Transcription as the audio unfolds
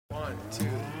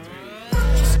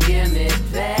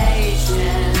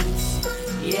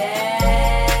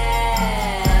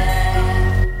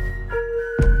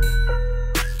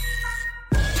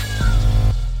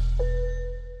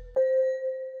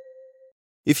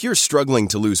If you're struggling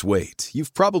to lose weight,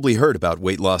 you've probably heard about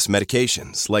weight loss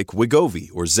medications like Wegovy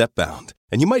or Zepbound,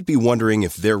 and you might be wondering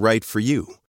if they're right for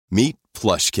you. Meet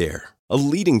PlushCare, a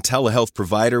leading telehealth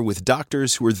provider with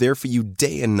doctors who are there for you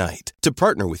day and night to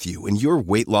partner with you in your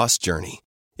weight loss journey.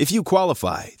 If you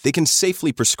qualify, they can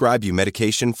safely prescribe you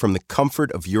medication from the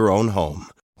comfort of your own home.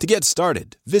 To get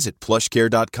started, visit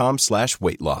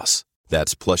plushcare.com/weight-loss.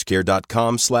 That's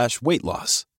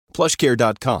plushcare.com/weight-loss.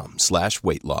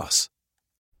 plushcare.com/weight-loss.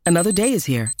 Another day is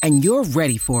here, and you're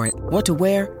ready for it. What to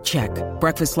wear? Check.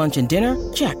 Breakfast, lunch, and dinner?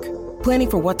 Check. Planning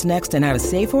for what's next and how to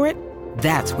save for it?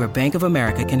 That's where Bank of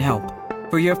America can help.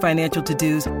 For your financial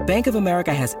to-dos, Bank of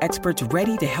America has experts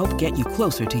ready to help get you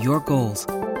closer to your goals.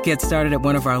 Get started at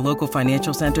one of our local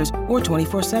financial centers or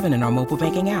 24/7 in our mobile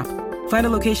banking app. Find a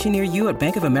location near you at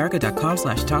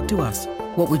bankofamerica.com/talktous.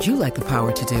 What would you like the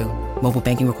power to do? Mobile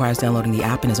banking requires downloading the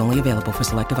app and is only available for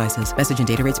select devices. Message and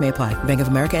data rates may apply. Bank of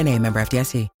America N.A., member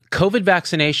FDIC. COVID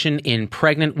vaccination in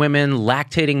pregnant women,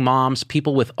 lactating moms,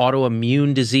 people with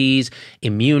autoimmune disease,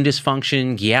 immune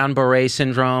dysfunction, Guillain-Barré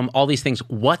syndrome, all these things.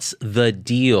 What's the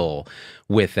deal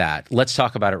with that? Let's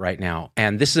talk about it right now.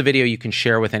 And this is a video you can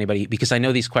share with anybody because I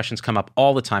know these questions come up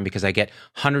all the time because I get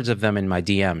hundreds of them in my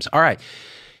DMs. All right.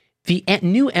 The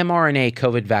new mRNA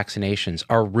COVID vaccinations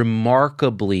are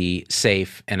remarkably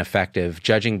safe and effective,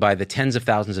 judging by the tens of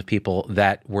thousands of people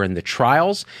that were in the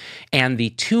trials and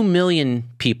the 2 million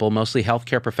people, mostly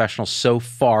healthcare professionals so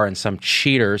far, and some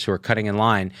cheaters who are cutting in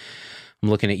line.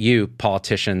 I'm looking at you,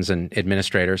 politicians and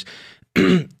administrators.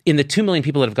 In the 2 million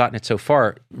people that have gotten it so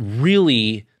far,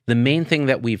 really the main thing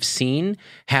that we've seen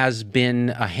has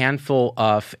been a handful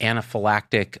of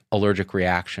anaphylactic allergic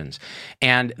reactions.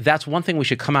 And that's one thing we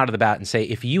should come out of the bat and say,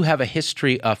 if you have a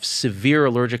history of severe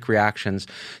allergic reactions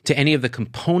to any of the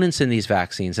components in these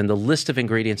vaccines, and the list of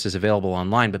ingredients is available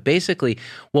online, but basically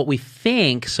what we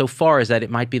think so far is that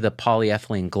it might be the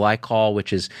polyethylene glycol,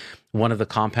 which is one of the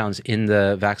compounds in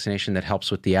the vaccination that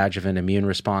helps with the adjuvant immune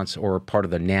response, or part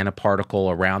of the nanoparticle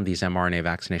around these mRNA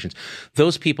vaccinations.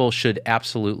 Those people should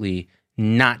absolutely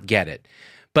not get it.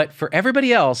 But for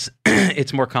everybody else,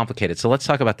 it's more complicated. So let's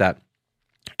talk about that.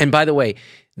 And by the way,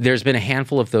 there's been a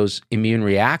handful of those immune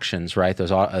reactions, right?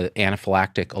 Those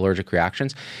anaphylactic allergic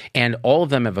reactions, and all of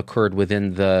them have occurred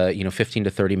within the 15 to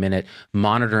 30 minute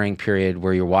monitoring period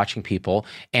where you're watching people,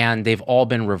 and they've all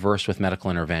been reversed with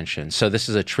medical intervention. So this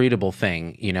is a treatable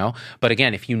thing, But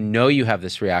again, if you know you have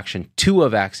this reaction to a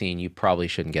vaccine, you probably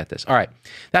shouldn't get this. All right.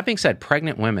 That being said,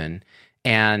 pregnant women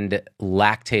and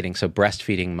lactating, so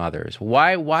breastfeeding mothers,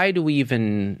 why do we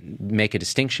even make a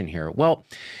distinction here? Well,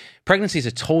 pregnancy is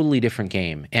a totally different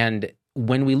game. And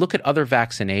when we look at other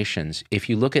vaccinations, if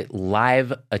you look at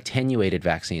live attenuated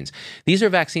vaccines, these are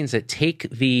vaccines that take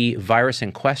the virus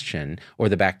in question, or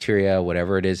the bacteria,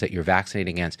 whatever it is that you're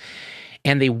vaccinating against,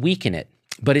 and they weaken it.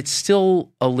 But it's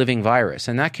still a living virus,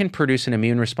 and that can produce an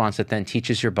immune response that then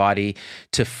teaches your body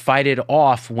to fight it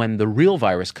off when the real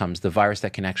virus comes, the virus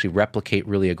that can actually replicate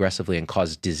really aggressively and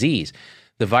cause disease.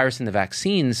 The virus in the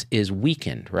vaccines is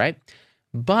weakened, right?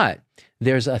 But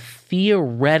there's a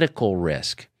theoretical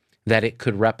risk that it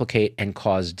could replicate and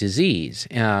cause disease.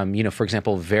 For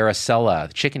example,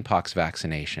 varicella, chickenpox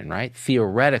vaccination, right?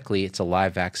 Theoretically, it's a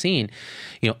live vaccine.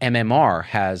 MMR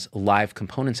has live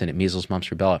components in it, measles, mumps,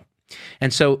 rubella.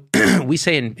 And so we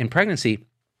say in pregnancy,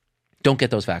 don't get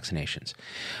those vaccinations.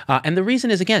 And the reason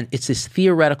is, again, it's this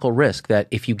theoretical risk that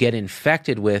if you get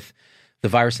infected with the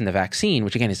virus in the vaccine,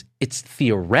 which again it's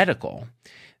theoretical,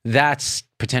 that's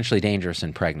potentially dangerous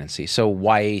in pregnancy. So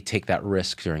why take that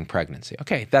risk during pregnancy?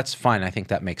 Okay, that's fine. I think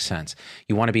that makes sense.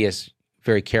 You want to be as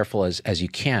very careful as you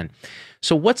can.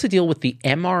 So what's the deal with the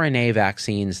mRNA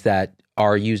vaccines that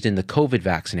are used in the COVID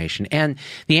vaccination? And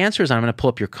the answer is, I'm going to pull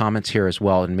up your comments here as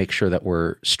well and make sure that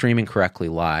we're streaming correctly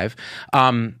live.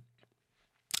 The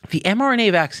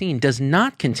mRNA vaccine does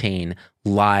not contain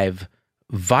live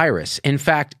virus. In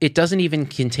fact, it doesn't even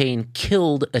contain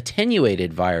killed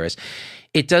attenuated virus.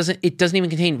 It doesn't even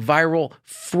contain viral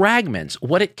fragments.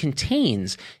 What it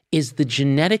contains is the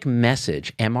genetic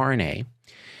message, mRNA,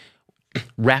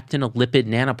 wrapped in a lipid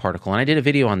nanoparticle. And I did a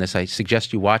video on this. I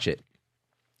suggest you watch it.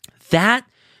 That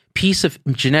piece of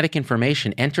genetic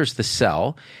information enters the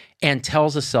cell and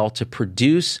tells the cell to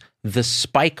produce the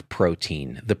spike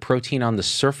protein, the protein on the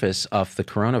surface of the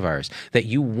coronavirus that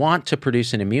you want to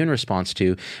produce an immune response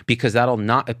to, because that'll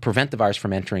not prevent the virus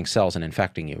from entering cells and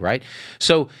infecting you, right?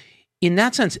 So in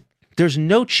that sense, there's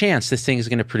no chance this thing is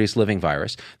going to produce living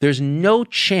virus. There's no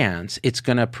chance it's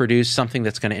going to produce something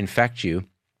that's going to infect you.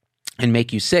 and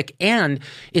make you sick. And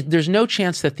there's no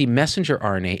chance that the messenger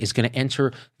RNA is going to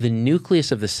enter the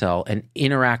nucleus of the cell and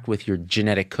interact with your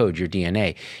genetic code, your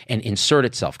DNA, and insert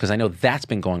itself, because I know that's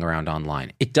been going around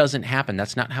online. It doesn't happen.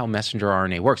 That's not how messenger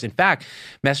RNA works. In fact,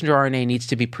 messenger RNA needs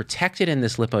to be protected in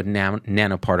this lipid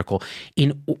nanoparticle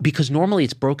because normally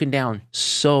it's broken down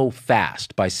so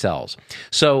fast by cells.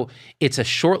 So it's a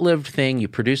short-lived thing. You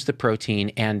produce the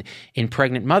protein, and in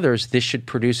pregnant mothers, this should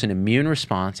produce an immune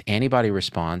response, antibody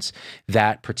response,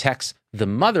 that protects the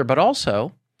mother, but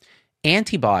also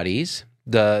antibodies,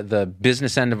 the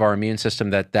business end of our immune system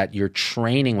that you're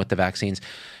training with the vaccines,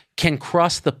 can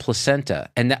cross the placenta.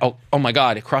 And oh my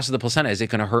God, it crosses the placenta. Is it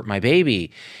going to hurt my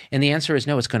baby? And the answer is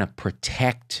no, it's going to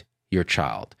protect your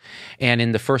child. And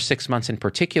in the first 6 months in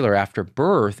particular after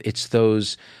birth, it's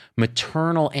those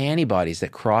maternal antibodies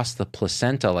that cross the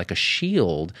placenta like a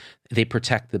shield. They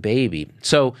protect the baby.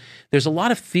 So there's a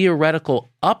lot of theoretical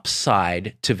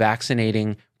upside to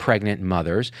vaccinating pregnant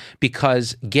mothers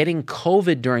because getting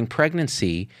COVID during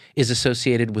pregnancy is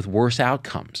associated with worse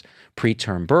outcomes,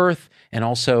 preterm birth, and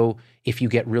also if you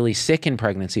get really sick in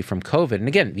pregnancy from COVID. And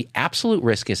again, the absolute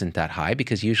risk isn't that high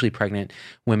because usually pregnant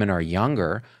women are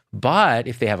younger, but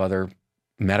if they have other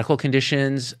medical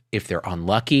conditions, if they're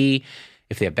unlucky,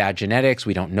 if they have bad genetics,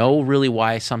 we don't know really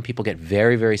why some people get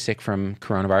very, very sick from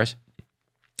coronavirus.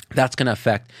 That's going to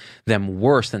affect them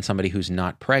worse than somebody who's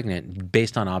not pregnant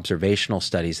based on observational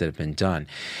studies that have been done.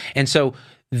 And so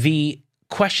the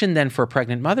question then for a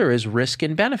pregnant mother is risk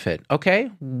and benefit. Okay,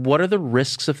 what are the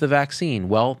risks of the vaccine?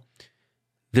 Well,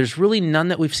 there's really none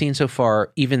that we've seen so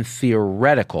far, even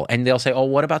theoretical. And they'll say, oh,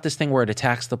 what about this thing where it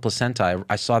attacks the placenta?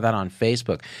 I saw that on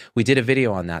Facebook. We did a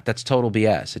video on that. That's total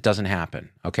BS. It doesn't happen,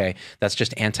 okay? That's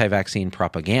just anti-vaccine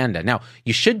propaganda. Now,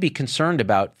 you should be concerned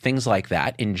about things like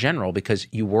that in general because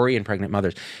you worry in pregnant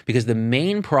mothers. Because the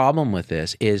main problem with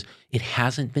this is it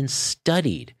hasn't been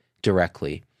studied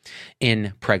directly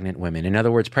in pregnant women. In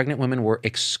other words, pregnant women were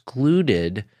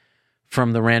excluded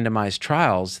from the randomized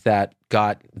trials that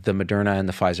got the Moderna and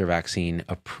the Pfizer vaccine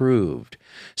approved.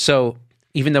 So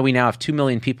even though we now have 2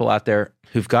 million people out there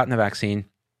who've gotten the vaccine,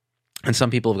 and some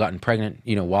people have gotten pregnant,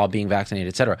 while being vaccinated,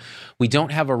 et cetera, we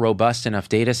don't have a robust enough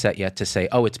data set yet to say,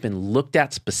 oh, it's been looked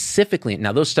at specifically.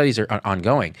 Now, those studies are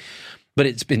ongoing, but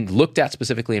it's been looked at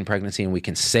specifically in pregnancy, and we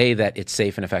can say that it's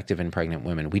safe and effective in pregnant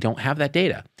women. We don't have that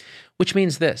data, which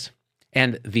means this.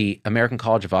 And the American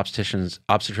College of Obstetricians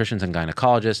and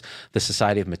Gynecologists, the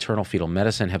Society of Maternal Fetal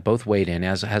Medicine have both weighed in,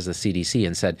 as has the CDC,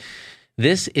 and said,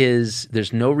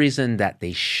 there's no reason that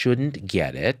they shouldn't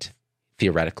get it,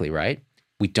 theoretically, right?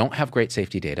 We don't have great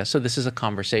safety data, so this is a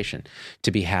conversation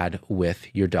to be had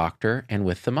with your doctor and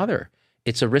with the mother.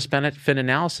 It's a risk-benefit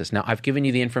analysis. Now, I've given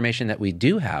you the information that we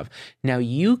do have. Now,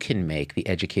 you can make the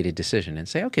educated decision and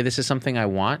say, okay, this is something I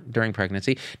want during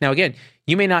pregnancy. Now, again,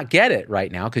 you may not get it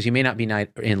right now because you may not be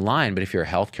in line, but if you're a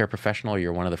healthcare professional or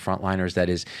you're one of the frontliners that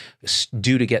is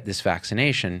due to get this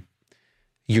vaccination,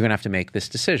 you're going to have to make this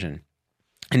decision.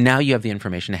 And now you have the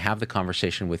information to have the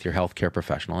conversation with your healthcare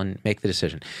professional and make the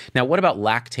decision. Now, what about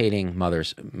lactating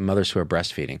mothers who are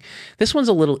breastfeeding? This one's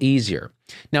a little easier.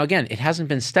 Now, again, it hasn't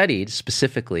been studied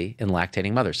specifically in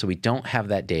lactating mothers, so we don't have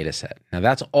that data set. Now,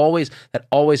 that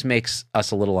always makes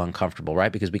us a little uncomfortable,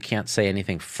 right? Because we can't say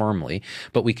anything firmly,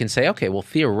 but we can say, okay, well,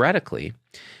 theoretically,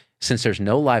 since there's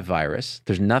no live virus,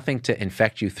 there's nothing to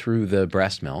infect you through the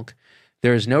breast milk,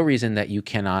 there is no reason that you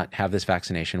cannot have this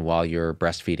vaccination while you're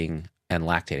breastfeeding and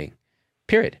lactating,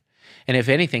 period. And if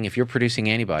anything, if you're producing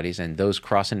antibodies and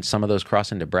some of those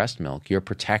cross into breast milk, you're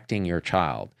protecting your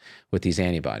child with these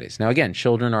antibodies. Now, again,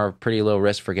 children are pretty low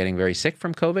risk for getting very sick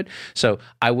from COVID, so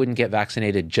I wouldn't get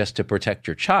vaccinated just to protect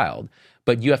your child,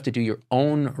 but you have to do your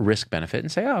own risk benefit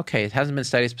and say, oh, okay, it hasn't been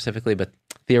studied specifically, but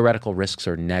theoretical risks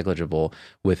are negligible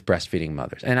with breastfeeding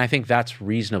mothers. And I think that's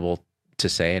reasonable to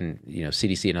say, and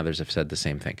CDC and others have said the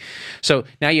same thing. So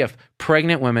now you have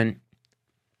pregnant women,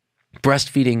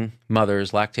 breastfeeding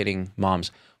mothers, lactating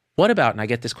moms. What about, and I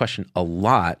get this question a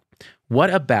lot, what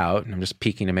about, and I'm just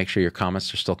peeking to make sure your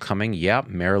comments are still coming. Yeah,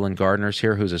 Marilyn Gardner's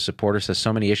here, who's a supporter, says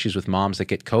so many issues with moms that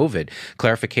get COVID.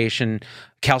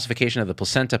 Calcification of the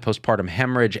placenta, postpartum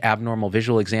hemorrhage, abnormal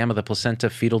visual exam of the placenta,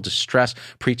 fetal distress,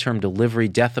 preterm delivery,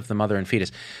 death of the mother and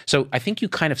fetus. So I think you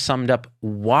kind of summed up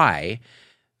why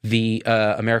the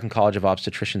American College of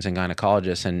Obstetricians and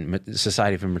Gynecologists and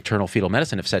Society of Maternal Fetal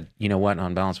Medicine have said, you know what,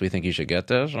 on balance, we think you should get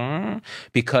this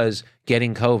because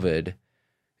getting COVID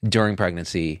during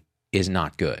pregnancy is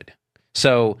not good.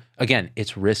 So again,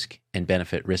 it's risk and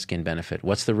benefit.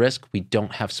 What's the risk? We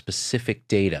don't have specific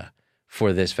data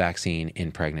for this vaccine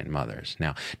in pregnant mothers.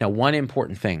 Now, one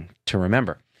important thing to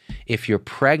remember, if you're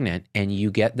pregnant and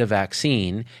you get the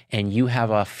vaccine and you have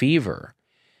a fever,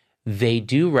 they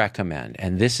do recommend,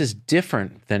 and this is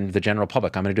different than the general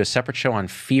public. I'm going to do a separate show on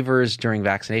fevers during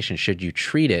vaccination. Should you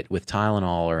treat it with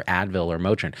Tylenol or Advil or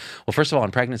Motrin? Well, first of all,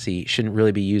 in pregnancy, you shouldn't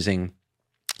really be using,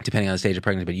 depending on the stage of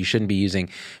pregnancy, but you shouldn't be using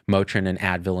Motrin and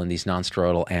Advil and these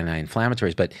nonsteroidal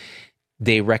anti-inflammatories. But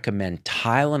they recommend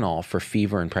Tylenol for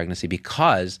fever in pregnancy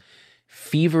because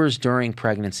fevers during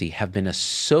pregnancy have been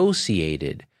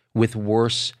associated with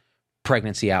worse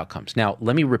pregnancy outcomes. Now,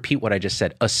 let me repeat what I just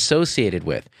said. Associated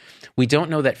with. We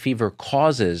don't know that fever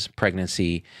causes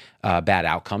pregnancy bad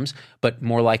outcomes, but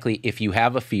more likely if you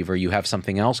have a fever, you have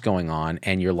something else going on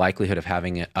and your likelihood of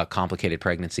having a complicated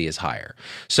pregnancy is higher.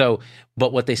 So,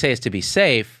 but what they say is to be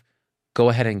safe, go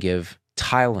ahead and give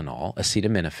Tylenol,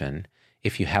 acetaminophen,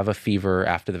 if you have a fever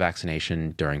after the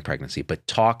vaccination during pregnancy, but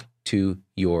talk to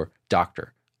your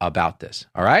doctor about this.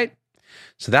 All right?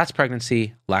 So that's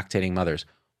pregnancy, lactating mothers.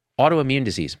 Autoimmune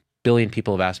disease. Billion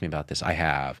people have asked me about this. I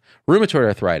have rheumatoid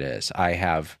arthritis. I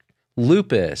have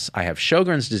lupus. I have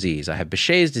Sjogren's disease. I have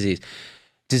Behçet's disease.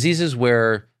 Diseases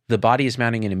where the body is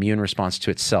mounting an immune response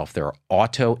to itself. There are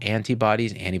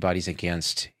autoantibodies, antibodies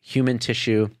against human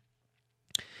tissue.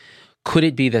 Could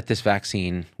it be that this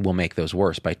vaccine will make those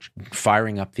worse by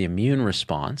firing up the immune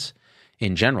response?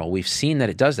 In general, we've seen that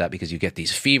it does that because you get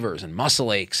these fevers and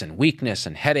muscle aches and weakness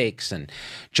and headaches and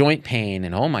joint pain.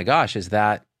 And oh my gosh, is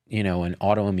that, an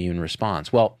autoimmune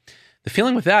response? Well, the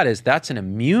feeling with that is that's an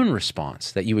immune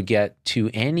response that you would get to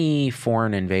any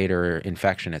foreign invader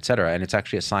infection, et cetera. And it's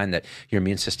actually a sign that your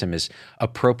immune system is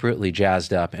appropriately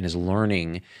jazzed up and is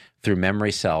learning through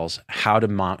memory cells how to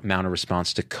mount a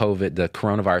response to COVID, the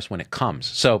coronavirus, when it comes.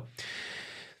 So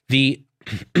the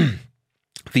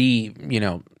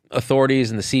authorities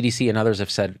and the CDC and others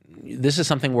have said this is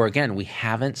something where, again, we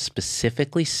haven't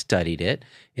specifically studied it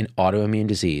in autoimmune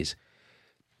disease.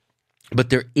 But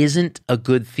there isn't a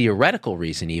good theoretical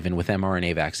reason, even with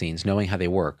mRNA vaccines, knowing how they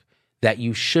work, that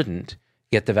you shouldn't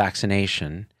get the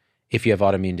vaccination if you have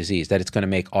autoimmune disease, that it's going to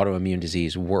make autoimmune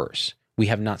disease worse. We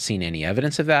have not seen any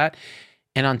evidence of that.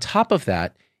 And on top of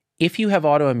that, if you have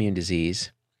autoimmune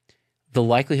disease, the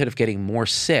likelihood of getting more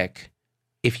sick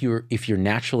if you're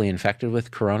naturally infected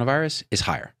with coronavirus is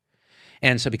higher.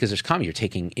 And so because you're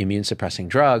taking immune suppressing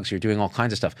drugs, you're doing all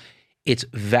kinds of stuff. It's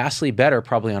vastly better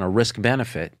probably on a risk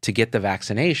benefit to get the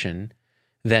vaccination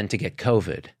than to get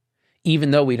COVID,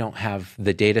 even though we don't have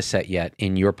the data set yet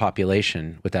in your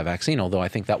population with that vaccine, although I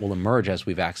think that will emerge as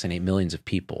we vaccinate millions of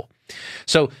people.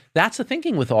 So that's the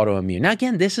thinking with autoimmune. Now,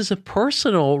 again, this is a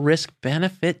personal risk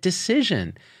benefit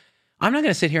decision. I'm not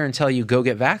going to sit here and tell you, go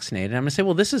get vaccinated. I'm going to say,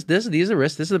 well, these are the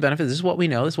risks, this is the benefit, this is what we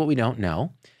know, this is what we don't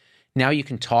know. Now you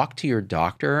can talk to your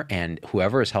doctor and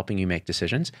whoever is helping you make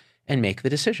decisions and make the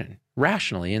decision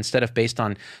rationally instead of based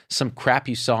on some crap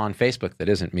you saw on Facebook that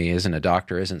isn't me, isn't a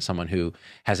doctor, isn't someone who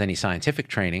has any scientific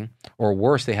training, or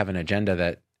worse, they have an agenda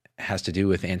that has to do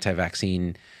with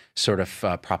anti-vaccine sort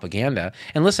of propaganda.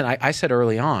 And listen, I said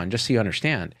early on, just so you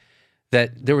understand,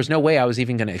 that there was no way I was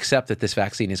even going to accept that this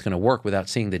vaccine is going to work without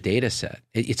seeing the data set.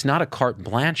 It's not a carte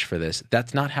blanche for this.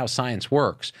 That's not how science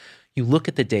works. You look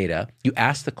at the data, you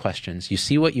ask the questions, you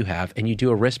see what you have, and you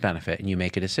do a risk benefit and you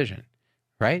make a decision,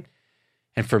 right?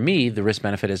 And for me, the risk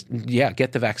benefit is,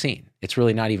 get the vaccine. It's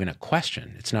really not even a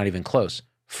question. It's not even close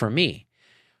for me,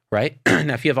 right?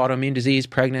 Now, if you have autoimmune disease,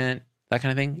 pregnant, that kind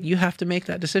of thing, you have to make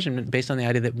that decision based on the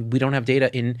idea that we don't have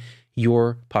data in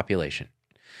your population.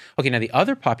 Okay, now the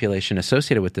other population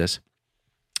associated with this,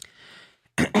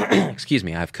 excuse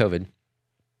me, I have COVID,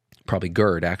 probably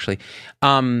GERD actually,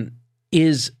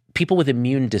 is people with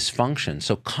immune dysfunction,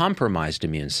 so compromised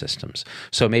immune systems.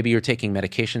 So maybe you're taking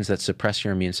medications that suppress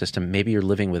your immune system. Maybe you're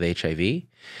living with HIV.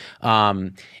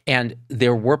 And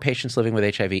there were patients living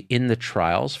with HIV in the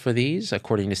trials for these,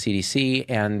 according to CDC.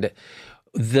 And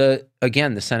the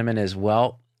sentiment is,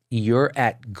 well, you're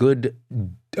at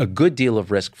a good deal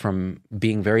of risk from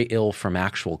being very ill from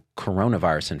actual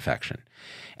coronavirus infection.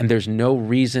 And there's no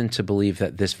reason to believe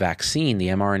that this vaccine, the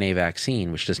mRNA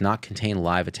vaccine, which does not contain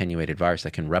live attenuated virus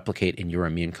that can replicate in your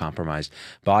immune compromised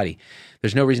body,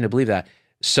 there's no reason to believe that.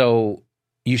 So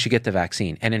you should get the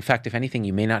vaccine. And in fact, if anything,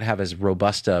 you may not have as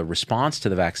robust a response to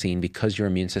the vaccine because your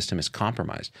immune system is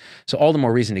compromised. So all the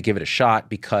more reason to give it a shot,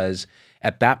 because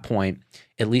at that point,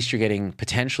 at least you're getting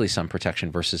potentially some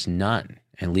protection versus none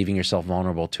and leaving yourself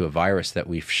vulnerable to a virus that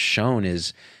we've shown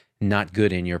is not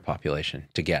good in your population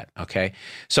to get, okay?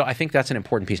 So I think that's an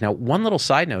important piece. Now, one little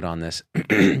side note on this,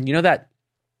 you know that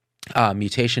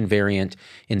mutation variant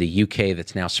in the UK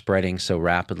that's now spreading so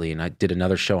rapidly. And I did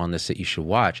another show on this that you should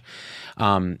watch.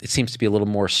 It seems to be a little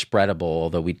more spreadable,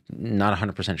 although we're not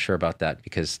 100% sure about that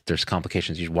because there's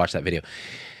complications. You should watch that video.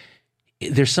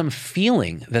 There's some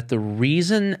feeling that the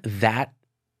reason that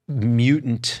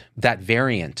that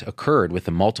variant occurred with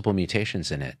the multiple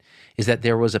mutations in it is that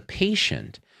there was a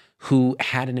patient who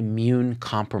had an immune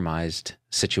compromised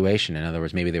situation. In other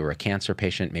words, maybe they were a cancer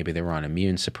patient, maybe they were on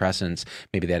immune suppressants,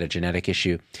 maybe they had a genetic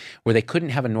issue where they couldn't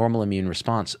have a normal immune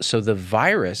response. So the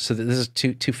virus, so this is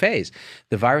two-phase,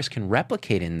 the virus can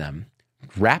replicate in them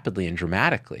rapidly and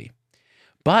dramatically.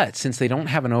 But since they don't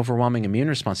have an overwhelming immune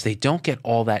response, they don't get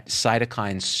all that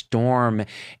cytokine storm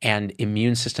and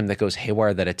immune system that goes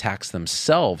haywire that attacks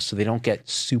themselves. So they don't get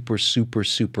super, super,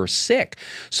 super sick.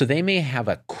 So they may have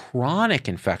a chronic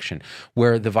infection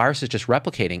where the virus is just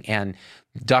replicating and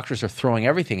doctors are throwing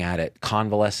everything at it.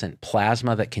 Convalescent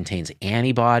plasma that contains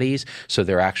antibodies. So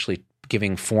they're actually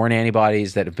giving foreign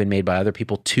antibodies that have been made by other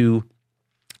people to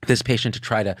this patient to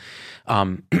try to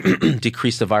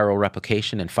decrease the viral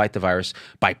replication and fight the virus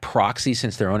by proxy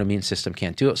since their own immune system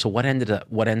can't do it. So what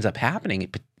ends up happening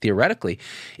theoretically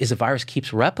is the virus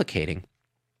keeps replicating.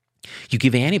 You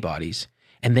give antibodies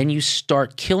and then you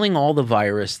start killing all the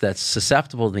virus that's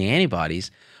susceptible to the antibodies,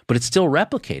 but it's still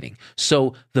replicating.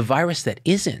 So the virus that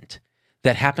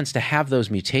happens to have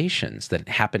those mutations that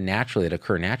happen naturally, that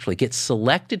occur naturally, gets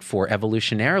selected for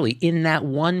evolutionarily in that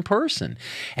one person.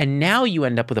 And now you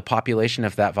end up with a population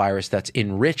of that virus that's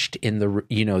enriched in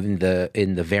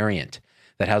the variant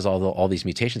that has all these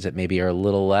mutations that maybe are a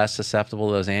little less susceptible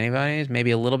to those antibodies,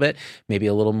 maybe a little bit, maybe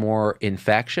a little more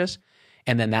infectious,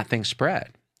 and then that thing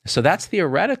spread. So that's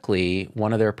theoretically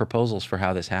one of their proposals for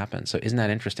how this happens. So isn't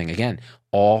that interesting? Again,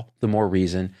 all the more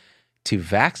reason to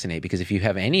vaccinate, because if you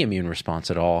have any immune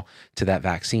response at all to that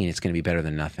vaccine, it's going to be better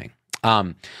than nothing.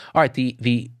 All right,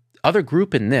 the other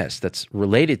group in this that's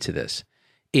related to this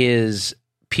is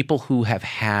people who have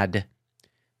had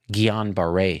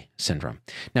Guillain-Barré syndrome.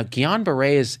 Now,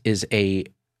 Guillain-Barré is a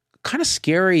kind of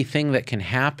scary thing that can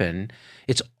happen.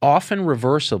 It's often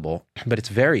reversible, but it's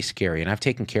very scary. And I've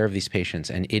taken care of these patients,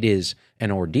 and it is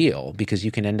an ordeal because you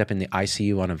can end up in the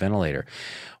ICU on a ventilator.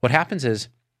 What happens is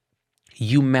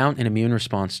you mount an immune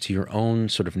response to your own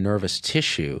sort of nervous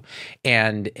tissue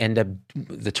and end up,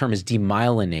 the term is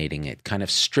demyelinating it, kind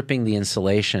of stripping the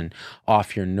insulation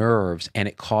off your nerves, and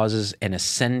it causes an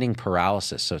ascending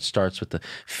paralysis. So it starts with the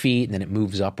feet and then it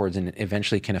moves upwards and it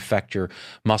eventually can affect your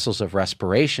muscles of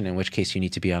respiration, in which case you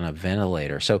need to be on a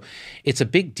ventilator. So it's a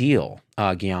big deal,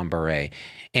 Guillain-Barré.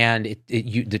 And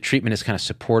the treatment is kind of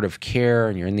supportive care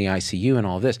and you're in the ICU and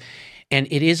all of this. And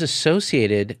it is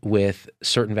associated with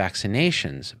certain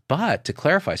vaccinations. But to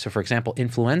clarify, so for example,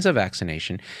 influenza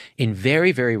vaccination in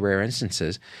very, very rare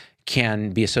instances can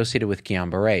be associated with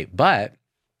Guillain-Barré. But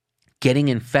getting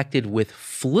infected with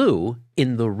flu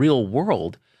in the real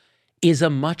world is a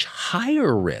much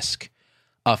higher risk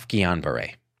of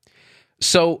Guillain-Barré.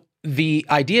 So the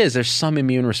idea is there's some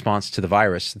immune response to the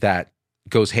virus that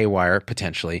goes haywire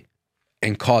potentially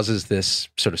and causes this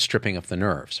sort of stripping of the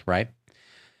nerves, right?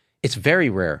 It's very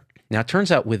rare. Now, it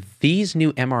turns out with these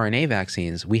new mRNA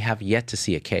vaccines, we have yet to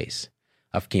see a case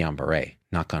of Guillain-Barré,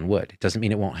 knock on wood. It doesn't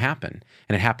mean it won't happen.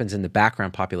 And it happens in the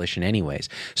background population anyways.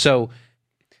 So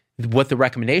what the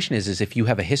recommendation is if you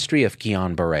have a history of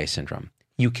Guillain-Barré syndrome,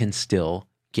 you can still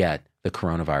get the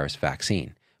coronavirus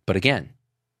vaccine. But again,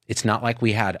 it's not like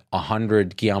we had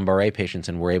 100 Guillain-Barré patients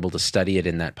and we're able to study it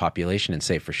in that population and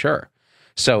say for sure.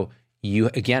 So you,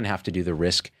 again, have to do the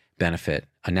risk-benefit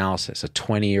analysis. A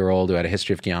 20-year-old who had a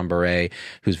history of Guillain-Barré,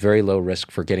 who's very low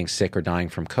risk for getting sick or dying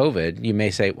from COVID, you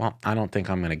may say, well, I don't think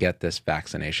I'm going to get this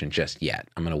vaccination just yet.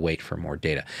 I'm going to wait for more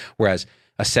data. Whereas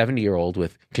a 70-year-old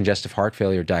with congestive heart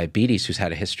failure, diabetes, who's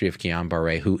had a history of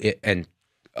Guillain-Barré, and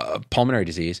pulmonary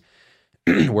disease,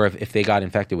 where if they got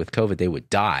infected with COVID, they would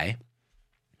die,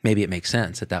 maybe it makes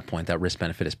sense at that point. That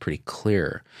risk-benefit is pretty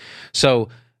clear. So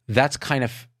that's kind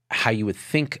of how you would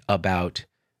think about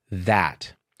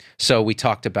that. So we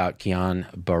talked about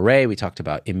Guillain-Barré, we talked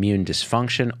about immune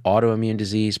dysfunction, autoimmune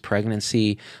disease,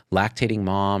 pregnancy, lactating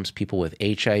moms, people with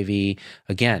HIV.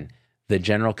 Again, the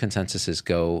general consensus is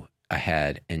go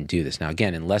ahead and do this. Now,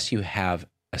 again, unless you have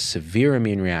a severe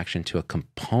immune reaction to a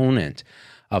component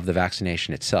of the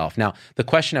vaccination itself. Now, the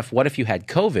question of what if you had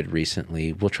COVID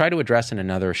recently, we'll try to address in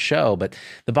another show, but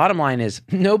the bottom line is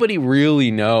nobody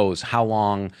really knows how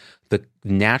long the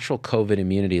natural COVID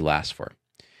immunity lasts for.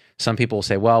 Some people will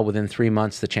say, well, within 3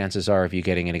 months, the chances are of you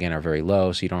getting it again are very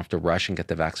low, so you don't have to rush and get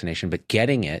the vaccination. But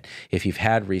getting it, if you've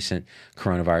had recent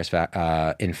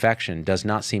coronavirus infection, does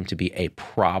not seem to be a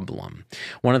problem.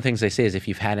 One of the things they say is if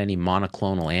you've had any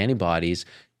monoclonal antibodies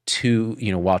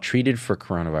while treated for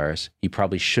coronavirus, you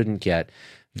probably shouldn't get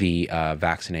the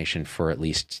vaccination for at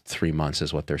least 3 months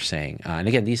is what they're saying. And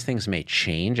again, these things may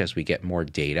change as we get more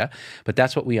data, but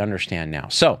that's what we understand now.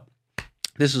 So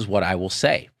this is what I will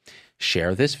say.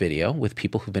 Share this video with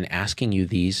people who've been asking you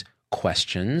these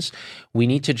questions. We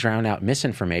need to drown out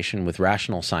misinformation with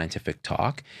rational scientific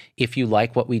talk. If you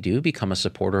like what we do, become a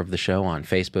supporter of the show on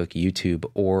Facebook, YouTube,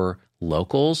 or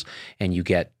Locals, and you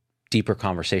get deeper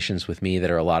conversations with me that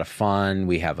are a lot of fun.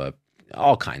 We have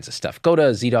all kinds of stuff. Go to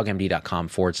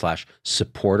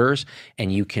zdogmd.com/supporters,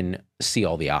 and you can see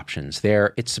all the options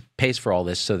there. It pays for all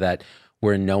this so that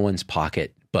we're in no one's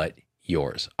pocket but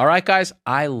yours. All right, guys,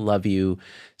 I love you.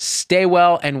 Stay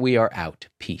well, and we are out.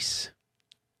 Peace.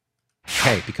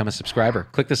 Hey, become a subscriber.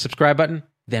 Click the subscribe button.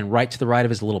 Then right to the right of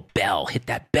his little bell. Hit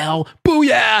that bell.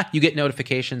 Booyah! You get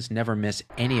notifications. Never miss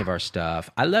any of our stuff.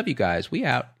 I love you guys. We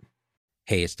out.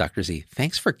 Hey, it's Dr. Z.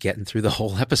 Thanks for getting through the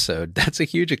whole episode. That's a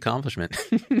huge accomplishment.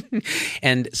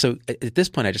 And so at this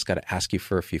point, I just got to ask you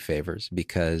for a few favors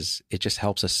because it just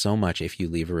helps us so much if you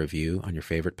leave a review on your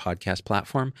favorite podcast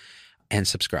platform and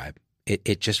subscribe.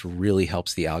 It just really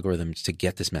helps the algorithms to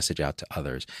get this message out to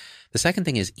others. The second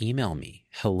thing is email me,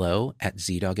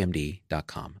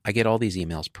 hello@zdogmd.com. I get all these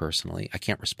emails personally. I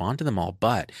can't respond to them all,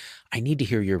 but I need to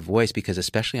hear your voice because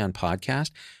especially on podcast,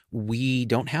 we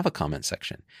don't have a comment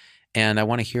section. And I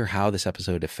want to hear how this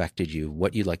episode affected you,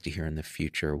 what you'd like to hear in the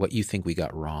future, what you think we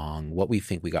got wrong, what we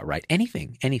think we got right,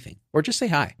 anything, or just say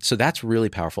hi. So that's really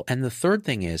powerful. And the third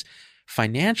thing is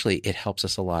financially, it helps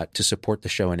us a lot to support the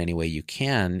show in any way you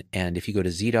can. And if you go to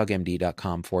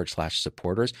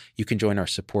zdogmd.com/supporters, you can join our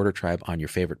supporter tribe on your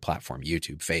favorite platform,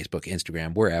 YouTube, Facebook,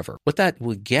 Instagram, wherever. What that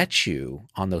will get you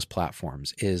on those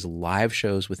platforms is live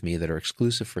shows with me that are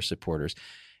exclusive for supporters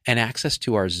and access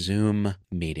to our Zoom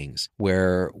meetings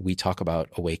where we talk about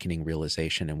awakening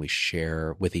realization and we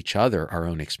share with each other our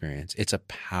own experience. It's a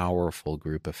powerful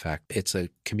group effect. It's a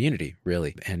community,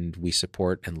 really. And we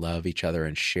support and love each other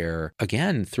and share,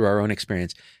 again, through our own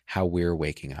experience, how we're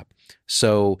waking up.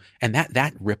 So, and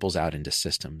that ripples out into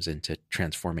systems, into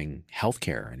transforming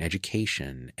healthcare and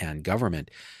education and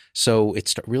government. So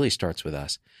it really starts with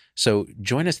us. So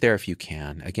join us there if you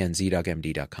can. Again,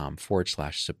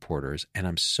 zdogmd.com/supporters. And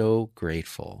I'm so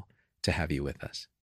grateful to have you with us.